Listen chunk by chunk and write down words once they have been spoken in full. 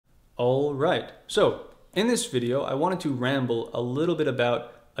All right, so in this video, I wanted to ramble a little bit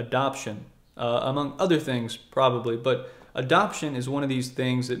about adoption, among other things probably, but adoption is one of these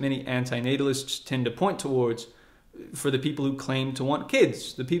things that many antinatalists tend to point towards for the people who claim to want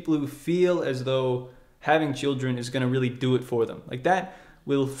kids, the people who feel as though having children is going to really do it for them. Like that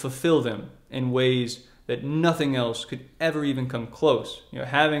will fulfill them in ways that nothing else could ever even come close. You know,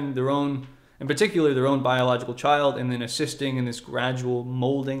 having their own, in particular their own biological child, and then assisting in this gradual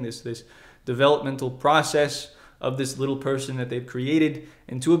molding, this developmental process of this little person that they've created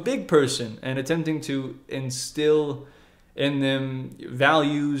into a big person, and attempting to instill in them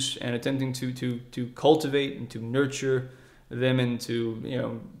values and attempting to cultivate and to nurture them into, you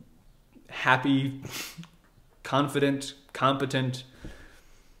know, happy, confident, competent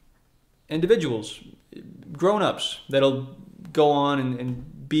individuals, grown-ups that'll go on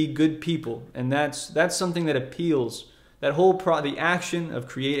and be good people. And that's something that appeals. That whole the action of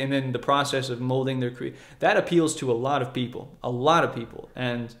creating and then the process of molding their that appeals to a lot of people,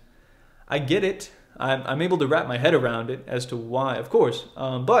 and I get it. I'm able to wrap my head around it as to why, of course,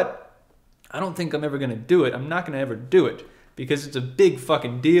 but I don't think I'm ever going to do it. I'm not going to ever do it because it's a big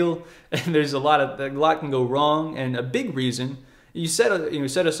fucking deal, and there's a lot can go wrong. And a big reason, you set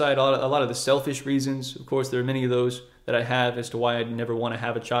aside a lot of the selfish reasons. Of course, there are many of those that I have as to why I'd never want to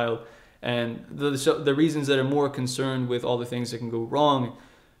have a child. And the reasons that are more concerned with all the things that can go wrong,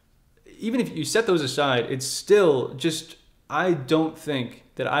 even if you set those aside, it's still just, I don't think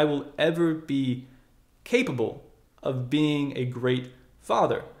that I will ever be capable of being a great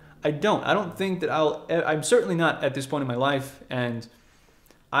father. I don't think that I'm certainly not at this point in my life, and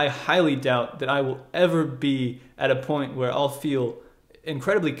I highly doubt that I will ever be at a point where I'll feel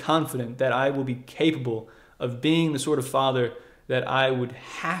incredibly confident that I will be capable of being the sort of father that I would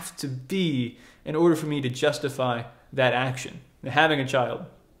have to be in order for me to justify that action, having a child.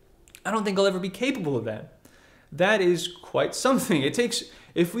 I don't think I'll ever be capable of that. That is quite something. It takes,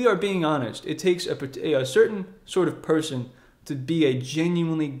 if we are being honest, it takes a certain sort of person to be a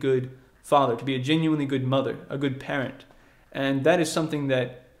genuinely good father, to be a genuinely good mother, a good parent. And that is something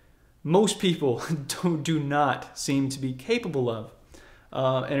that most people do not seem to be capable of.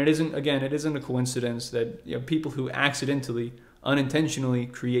 And it isn't a coincidence that, you know, people who accidentally, unintentionally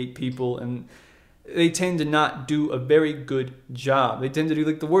create people, and they tend to not do a very good job. They tend to do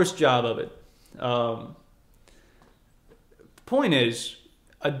like the worst job of it. Point is,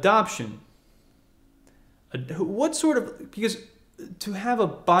 adoption. What sort of, because to have a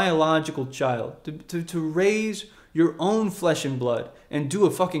biological child, to raise your own flesh and blood and do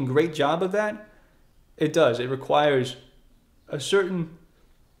a fucking great job of that, it does. It requires a certain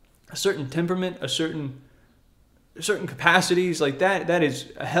temperament, a certain capacities like that. That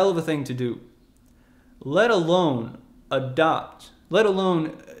is a hell of a thing to do. Let alone adopt. Let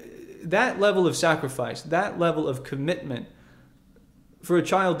alone that level of sacrifice, that level of commitment for a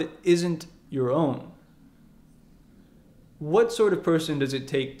child that isn't your own. What sort of person does it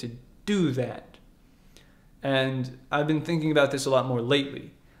take to do that? And I've been thinking about this a lot more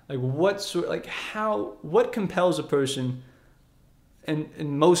lately. Like what compels a person, and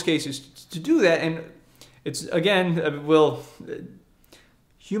in most cases, to do that? And it's, again, well,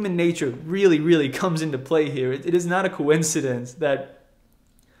 human nature really, really comes into play here. It is not a coincidence that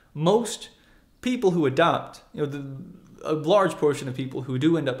most people who adopt, you know, a large portion of people who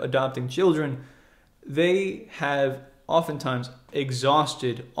do end up adopting children, they have oftentimes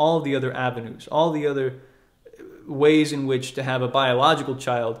exhausted all the other avenues, all the other ways in which to have a biological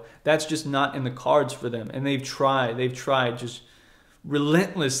child. That's just not in the cards for them. And they've tried just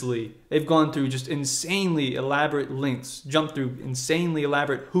relentlessly. They've gone through just insanely elaborate lengths, jumped through insanely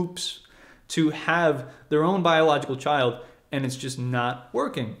elaborate hoops to have their own biological child, and it's just not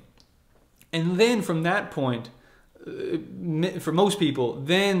working. And then from that point, for most people,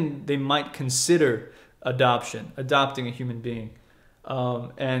 then they might consider adopting a human being.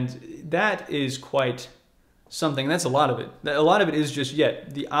 And that is quite something. That's a lot of it. A lot of it is just,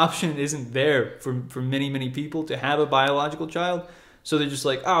 the option isn't there for many, many people to have a biological child. So they're just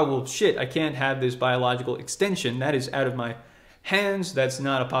like, oh, well, shit, I can't have this biological extension. That is out of my hands. That's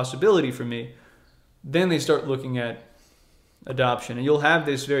not a possibility for me. Then they start looking at adoption. And you'll have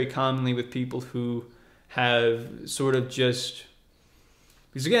this very commonly with people who have sort of just,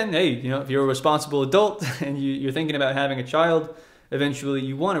 because again, hey, you know, if you're a responsible adult and you're thinking about having a child, eventually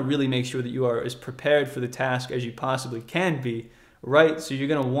you want to really make sure that you are as prepared for the task as you possibly can be, right? So you're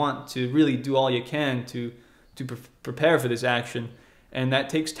going to want to really do all you can to prepare for this action. And that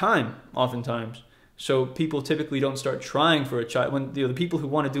takes time, oftentimes. So people typically don't start trying for a child. When the people who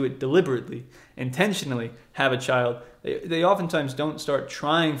want to do it deliberately, intentionally have a child, they oftentimes don't start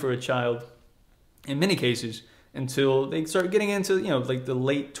trying for a child in many cases until they start getting into, like the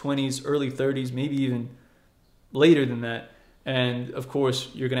late 20s, early 30s, maybe even later than that. And of course,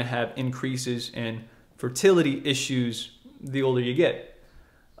 you're going to have increases in fertility issues the older you get.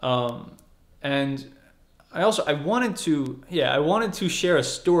 And I wanted to share a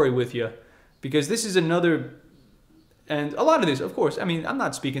story with you, because this is another, and a lot of this, of course, I mean, I'm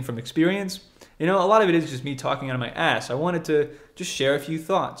not speaking from experience. A lot of it is just me talking out of my ass. I wanted to just share a few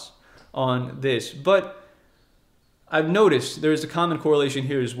thoughts on this, but I've noticed there's a common correlation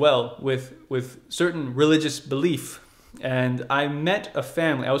here as well with certain religious belief. And I met a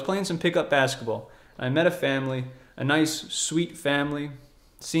family. I was playing some pickup basketball. I met a family, a nice, sweet family,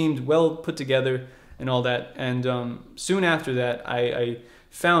 seemed well put together and all that. And soon after that, I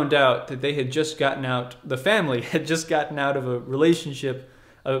found out that they had just gotten out, the family had just gotten out of a relationship,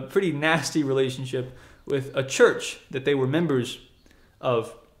 a pretty nasty relationship with a church that they were members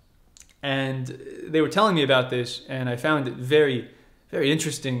of. And they were telling me about this, and I found it very, very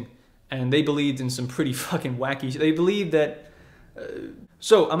interesting. And they believed in some pretty fucking wacky shit. They believed that...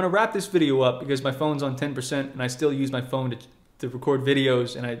 So I'm going to wrap this video up because my phone's on 10% and I still use my phone to record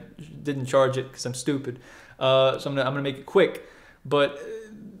videos, and I didn't charge it because I'm stupid. So I'm going to make it quick. But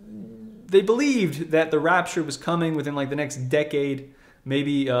they believed that the rapture was coming within like the next decade,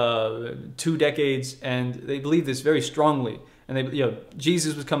 maybe 2 decades, and they believed this very strongly. And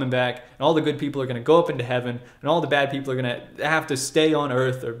Jesus was coming back, and all the good people are going to go up into heaven, and all the bad people are going to have to stay on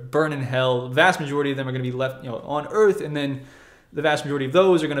earth or burn in hell. The vast majority of them are going to be left, on earth, and then the vast majority of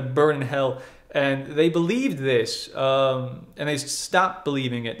those are going to burn in hell. And they believed this, and they stopped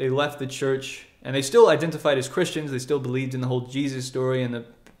believing it. They left the church, and they still identified as Christians. They still believed in the whole Jesus story and the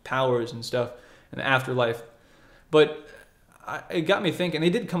powers and stuff and the afterlife. But it got me thinking. They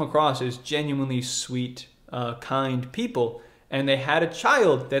did come across as genuinely sweet, kind people. And they had a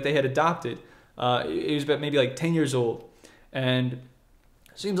child that they had adopted. He was about maybe like 10 years old. And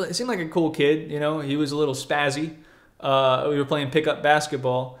it seemed like a cool kid, He was a little spazzy. We were playing pickup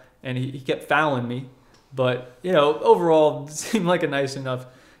basketball, and he kept fouling me. But, overall, seemed like a nice enough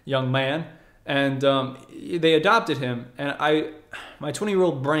young man. And they adopted him. And my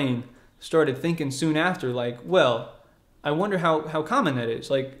 20-year-old brain started thinking soon after, like, well, I wonder how common that is.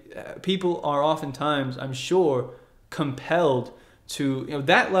 Like, people are oftentimes, I'm sure, compelled to,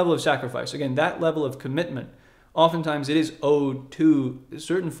 that level of sacrifice, again, that level of commitment. Oftentimes it is owed to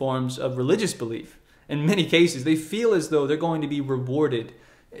certain forms of religious belief. In many cases, they feel as though they're going to be rewarded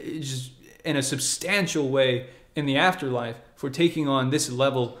just in a substantial way in the afterlife for taking on this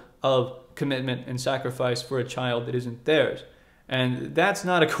level of commitment and sacrifice for a child that isn't theirs. And that's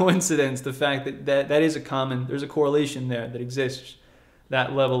not a coincidence, the fact that is there's a correlation there that exists,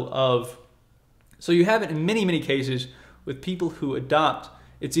 that level of... So you have it in many, many cases with people who adopt.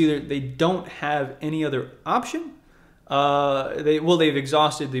 It's either they don't have any other option, they've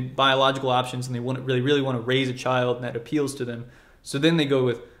exhausted the biological options and they really want to raise a child, and that appeals to them. So then they go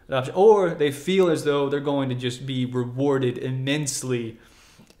with adoption, or they feel as though they're going to just be rewarded immensely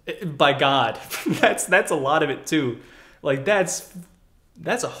by God. That's a lot of it too. Like that's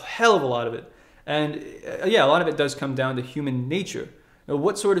a hell of a lot of it. And yeah, a lot of it does come down to human nature.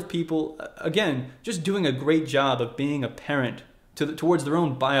 What sort of people, again, just doing a great job of being a parent towards their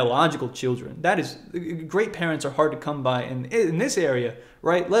own biological children. That is, great parents are hard to come by in this area,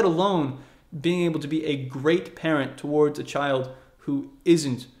 right? Let alone being able to be a great parent towards a child who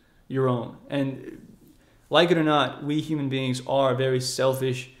isn't your own. And like it or not, we human beings are very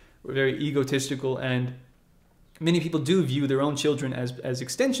selfish, we're very egotistical, and many people do view their own children as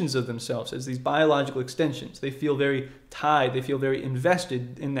extensions of themselves, as these biological extensions. They feel very tied, they feel very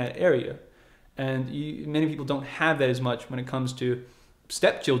invested in that area. And many people don't have that as much when it comes to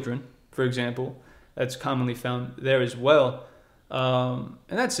stepchildren, for example. That's commonly found there as well. And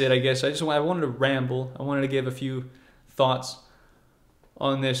that's it, I guess. I wanted to ramble. I wanted to give a few thoughts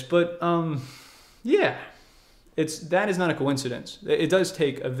on this. But yeah, that is not a coincidence. It does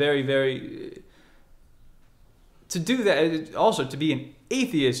take a very, very... To do that, also to be an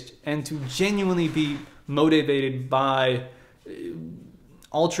atheist and to genuinely be motivated by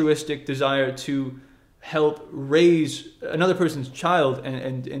altruistic desire to help raise another person's child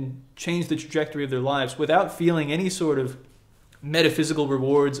and change the trajectory of their lives without feeling any sort of metaphysical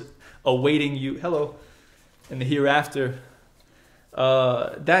rewards awaiting you, in the hereafter.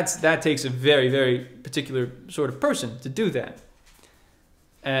 That takes a very, very particular sort of person to do that.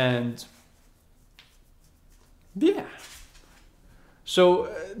 And yeah.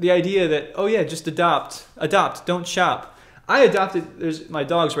 So the idea that, oh yeah, just adopt, don't shop. I adopted, there's my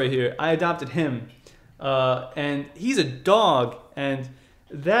dog's right here. I adopted him, and he's a dog, and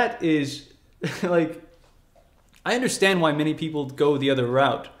that is like, I understand why many people go the other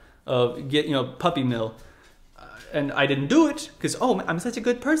route of get, puppy mill, and I didn't do it because, oh, I'm such a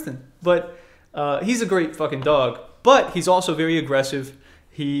good person. But he's a great fucking dog, but he's also very aggressive.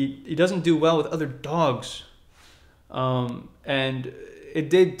 He doesn't do well with other dogs, and it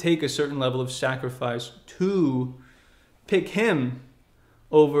did take a certain level of sacrifice to pick him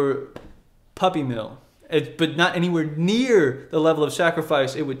over puppy mill, but not anywhere near the level of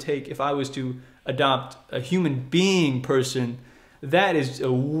sacrifice it would take if I was to adopt a human being person. That is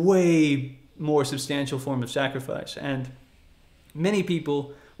a way more substantial form of sacrifice. And many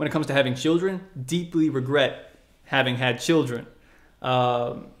people, when it comes to having children, deeply regret having had children.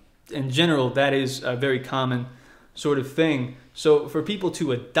 In general, that is a very common sort of thing. So for people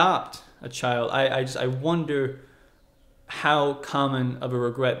to adopt a child, I wonder how common of a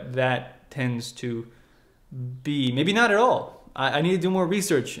regret that tends to be. Maybe not at all. I need to do more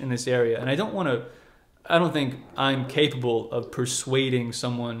research in this area, and I don't think I'm capable of persuading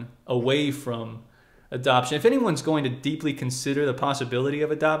someone away from adoption. If anyone's going to deeply consider the possibility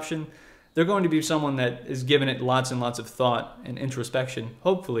of adoption, they're going to be someone that is given it lots and lots of thought and introspection,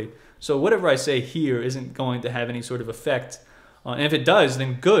 hopefully. So whatever I say here isn't going to have any sort of effect. And if it does,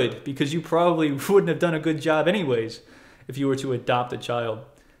 then good, because you probably wouldn't have done a good job anyways if you were to adopt a child.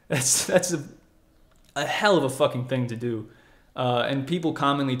 That's a hell of a fucking thing to do. And people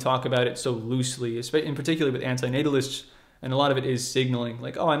commonly talk about it so loosely, in particular with antinatalists, and a lot of it is signaling,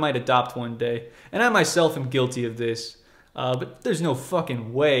 like, oh, I might adopt one day. And I myself am guilty of this, but there's no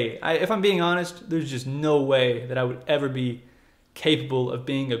fucking way. If I'm being honest, there's just no way that I would ever be capable of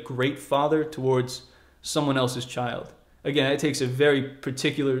being a great father towards someone else's child. Again, it takes a very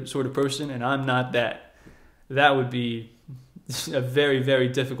particular sort of person, and I'm not that. That would be a very, very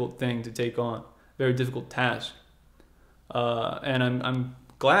difficult thing to take on, very difficult task. And I'm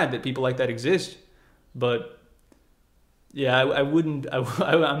glad that people like that exist, but yeah,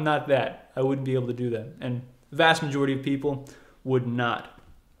 I'm not that. I wouldn't be able to do that. And the vast majority of people would not.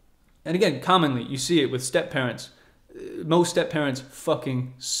 And again, commonly, you see it with step-parents. Most step-parents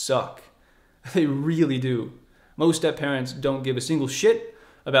fucking suck. They really do. Most step-parents don't give a single shit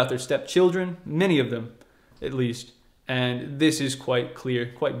about their stepchildren, many of them, at least. And this is quite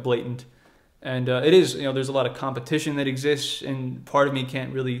clear, quite blatant. And it is, there's a lot of competition that exists, and part of me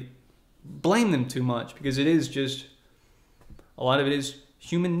can't really blame them too much, because it is just, a lot of it is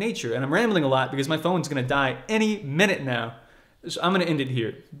human nature. And I'm rambling a lot because my phone's going to die any minute now. So I'm going to end it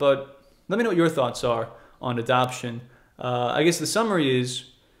here. But let me know what your thoughts are on adoption. I guess the summary is,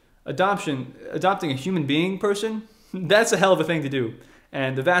 adopting a human being person, that's a hell of a thing to do.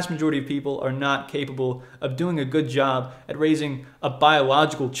 And the vast majority of people are not capable of doing a good job at raising a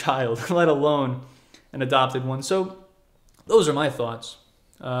biological child, let alone an adopted one. So those are my thoughts.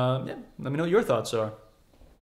 Yeah, let me know what your thoughts are.